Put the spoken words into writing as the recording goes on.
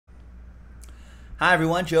Hi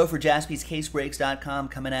everyone, Joe for JaspysCaseBreaks.com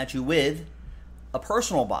coming at you with a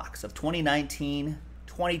personal box of 2019-2020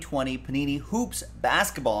 Panini Hoops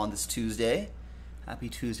basketball on this Tuesday. Happy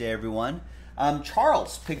Tuesday, everyone.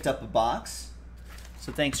 Charles picked up a box,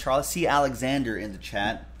 so thanks, Charles. See Alexander in the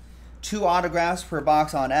chat. 2 autographs per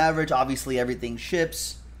box on average. Obviously, everything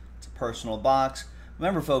ships. It's a personal box.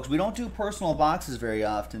 Remember, folks, we don't do personal boxes very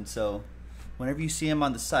often, so whenever you see them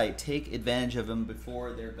on the site, take advantage of them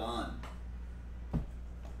before they're gone.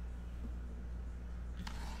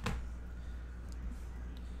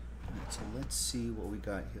 So let's see what we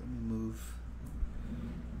got here. Let me move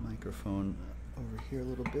the microphone over here a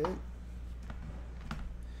little bit.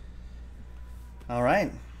 All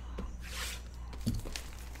right.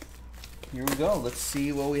 Here we go. Let's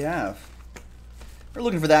see what we have. We're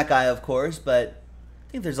looking for that guy, of course, but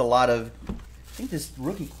I think there's a lot of... I think this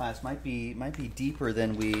rookie class might be deeper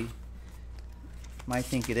than we might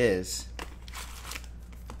think it is.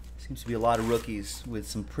 Seems to be a lot of rookies with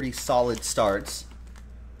some pretty solid starts.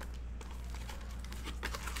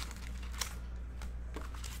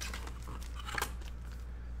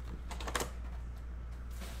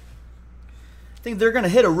 I think they're going to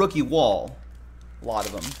hit a rookie wall, a lot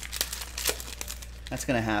of them. That's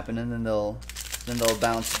going to happen, and then they'll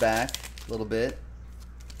bounce back a little bit.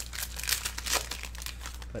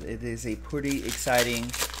 But it is a pretty exciting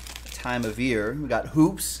time of year. We got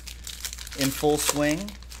hoops in full swing.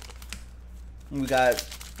 We got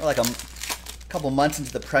like a couple months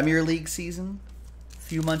into the Premier League season. A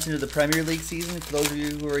few months into the Premier League season, for those of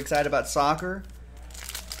you who are excited about soccer.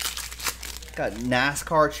 Got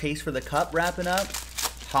NASCAR Chase for the Cup wrapping up.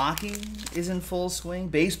 Hockey is in full swing.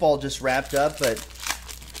 Baseball just wrapped up, but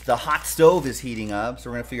the hot stove is heating up. So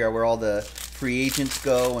we're going to figure out where all the free agents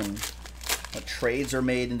go and what trades are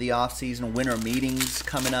made in the offseason. Winter meetings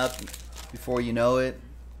coming up before you know it.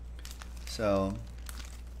 So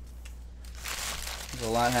there's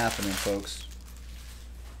a lot happening, folks.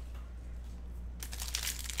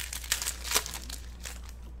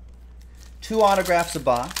 Two autographs a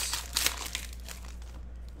box.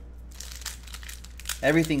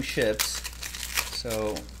 Everything ships,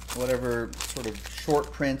 so whatever sort of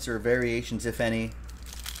short prints or variations, if any,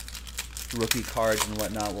 rookie cards and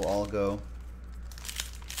whatnot will all go.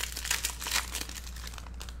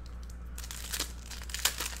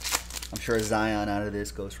 I'm sure Zion out of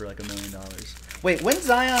this goes for like $1 million. Wait, when's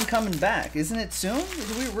Zion coming back? Isn't it soon?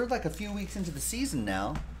 We're like a few weeks into the season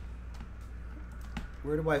now.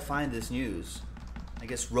 Where do I find this news? I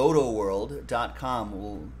guess rotoworld.com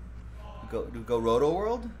will... Go Roto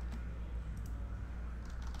World?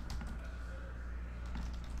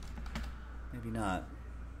 Maybe not.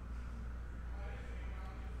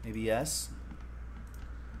 Maybe yes.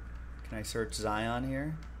 Can I search Zion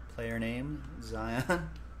here? Player name,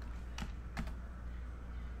 Zion.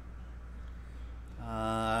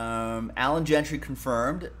 Allen Gentry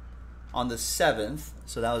confirmed on the 7th,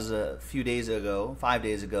 so that was a few days ago, 5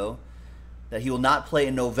 days ago, that he will not play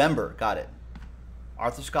in November. Got it.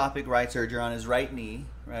 Arthroscopic right surgery on his right knee,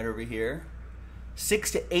 right over here. 6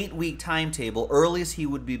 to 8 week timetable. Earliest he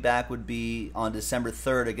would be back would be on December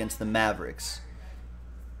 3rd against the Mavericks.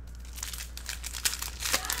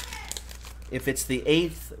 If it's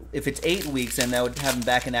 8 weeks, then that would have him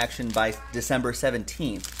back in action by December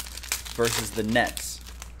 17th versus the Nets.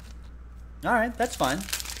 All right, that's fine.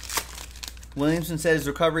 Williamson said his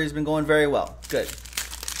recovery has been going very well. Good.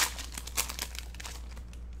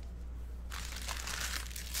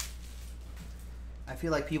 I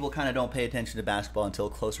feel like people kind of don't pay attention to basketball until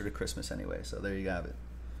closer to Christmas anyway, so there you have it.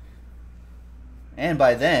 And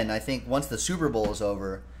by then, I think once the Super Bowl is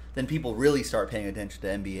over, then people really start paying attention to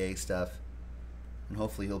NBA stuff. And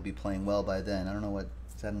hopefully he'll be playing well by then. I don't know what...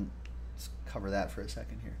 Let's cover that for a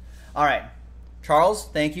second here. All right. Charles,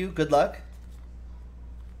 thank you. Good luck.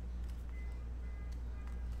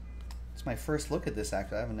 It's my first look at this,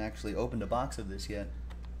 actually. I haven't actually opened a box of this yet.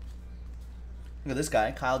 Look at this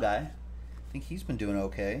guy, Kyle Guy. I think he's been doing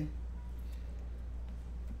okay.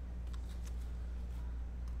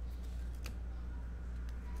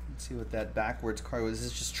 Let's see what that backwards card was. Is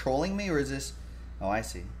this just trolling me, or is this... Oh, I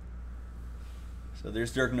see. So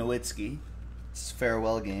there's Dirk Nowitzki. It's a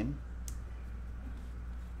farewell game.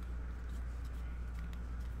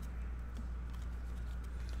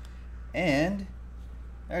 And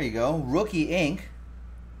there you go. Rookie Ink.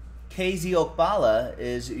 KZ Okpala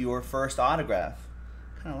is your first autograph.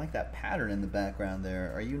 Kind of like that pattern in the background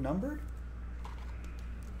there. Are you numbered?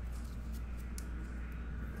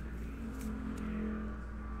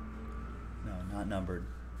 No, not numbered.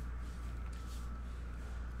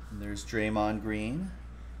 And there's Draymond Green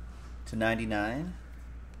 /99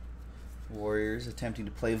 Warriors attempting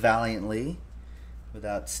to play valiantly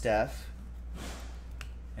without Steph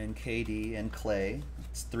and KD and Clay.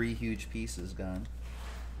 It's 3 huge pieces gone.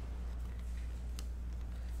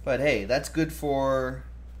 But hey, that's good for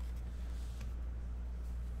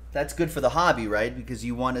the hobby, right? Because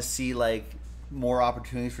you want to see like more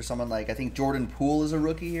opportunities for someone like, I think Jordan Poole is a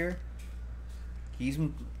rookie here. He's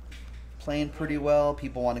playing pretty well.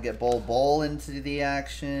 People want to get Bol into the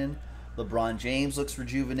action. LeBron James looks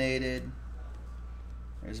rejuvenated.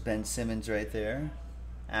 There's Ben Simmons right there.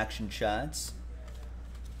 Action shots.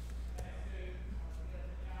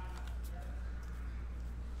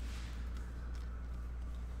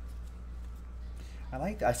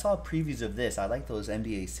 I saw previews of this. I like those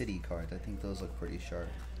NBA City cards. I think those look pretty sharp.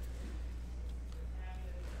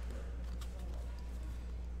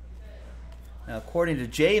 Now, according to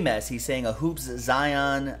JMS, he's saying a Hoops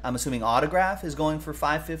Zion, I'm assuming autograph, is going for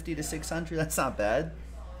 $550 to $600. That's not bad.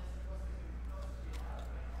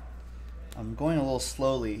 I'm going a little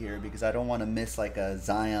slowly here because I don't want to miss like a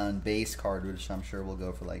Zion base card, which I'm sure will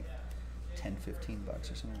go for like 10, 15 bucks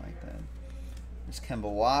or something like that. There's Kemba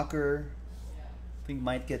Walker. I think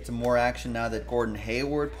might get some more action now that Gordon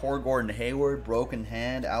Hayward, poor Gordon Hayward, broken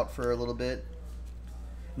hand, out for a little bit.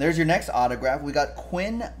 And there's your next autograph. We got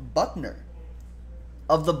Quinn Buckner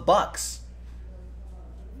of the Bucks.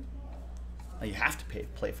 Now you have to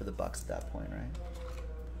play for the Bucks at that point, right?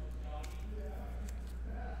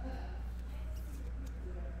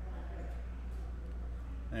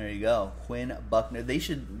 There you go, Quinn Buckner. They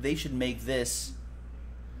should make this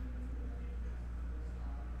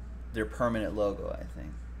their permanent logo, I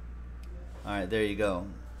think. All right, there you go.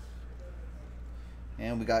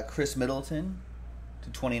 And we got Chris Middleton to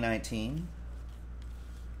 2019.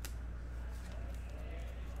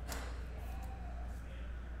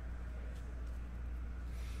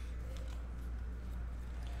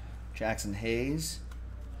 Jackson Hayes.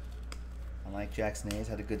 I like Jackson Hayes.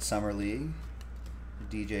 Had a good summer league.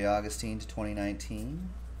 DJ Augustine to 2019.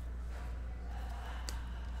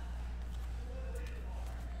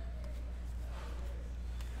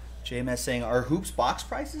 JMS saying, are Hoops box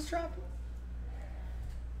prices dropping?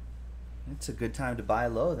 It's a good time to buy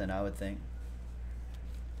low then, I would think.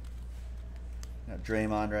 Got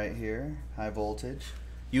Draymond right here, high voltage.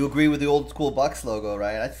 You agree with the old school Bucks logo,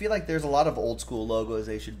 right? I feel like there's a lot of old school logos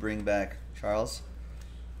they should bring back, Charles.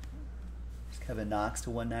 There's Kevin Knox to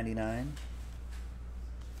 199.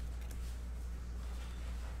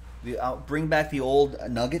 Bring back the old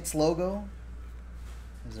Nuggets logo.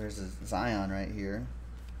 There's a Zion right here.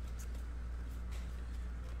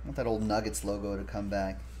 I want that old Nuggets logo to come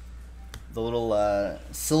back. The little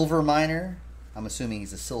silver miner. I'm assuming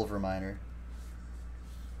he's a silver miner.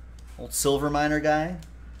 Old silver miner guy.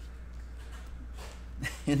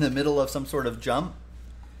 In the middle of some sort of jump.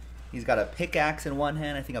 He's got a pickaxe in one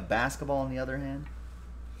hand. I think a basketball in the other hand.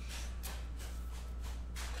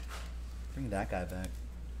 Bring that guy back.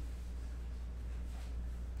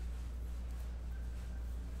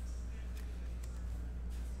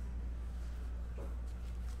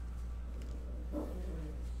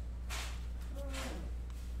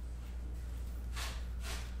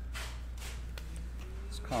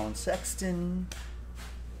 Colin Sexton.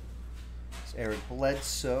 It's Eric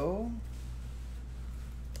Bledsoe.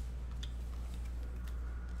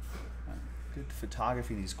 Good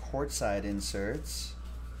photography, these courtside inserts.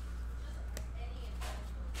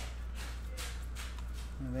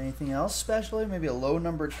 Have anything else special? Maybe a low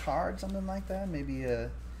numbered card, something like that. Maybe a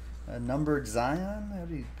numbered Zion. That'd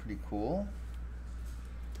be pretty cool.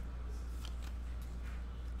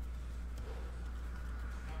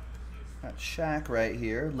 Got Shaq right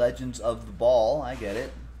here. Legends of the Ball. I get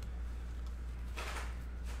it.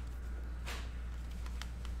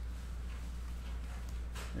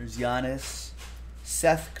 There's Giannis,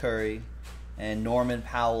 Seth Curry, and Norman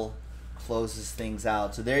Powell closes things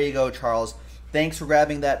out. So there you go, Charles. Thanks for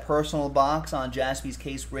grabbing that personal box on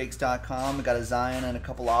JaspysCaseBreaks.com. We got a Zion and a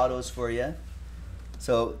couple autos for you.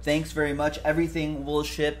 So thanks very much. Everything will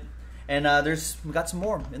ship. And we got some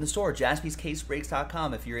more in the store,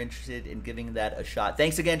 JaspysCaseBreaks.com, if you're interested in giving that a shot.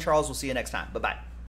 Thanks again, Charles. We'll see you next time. Bye-bye.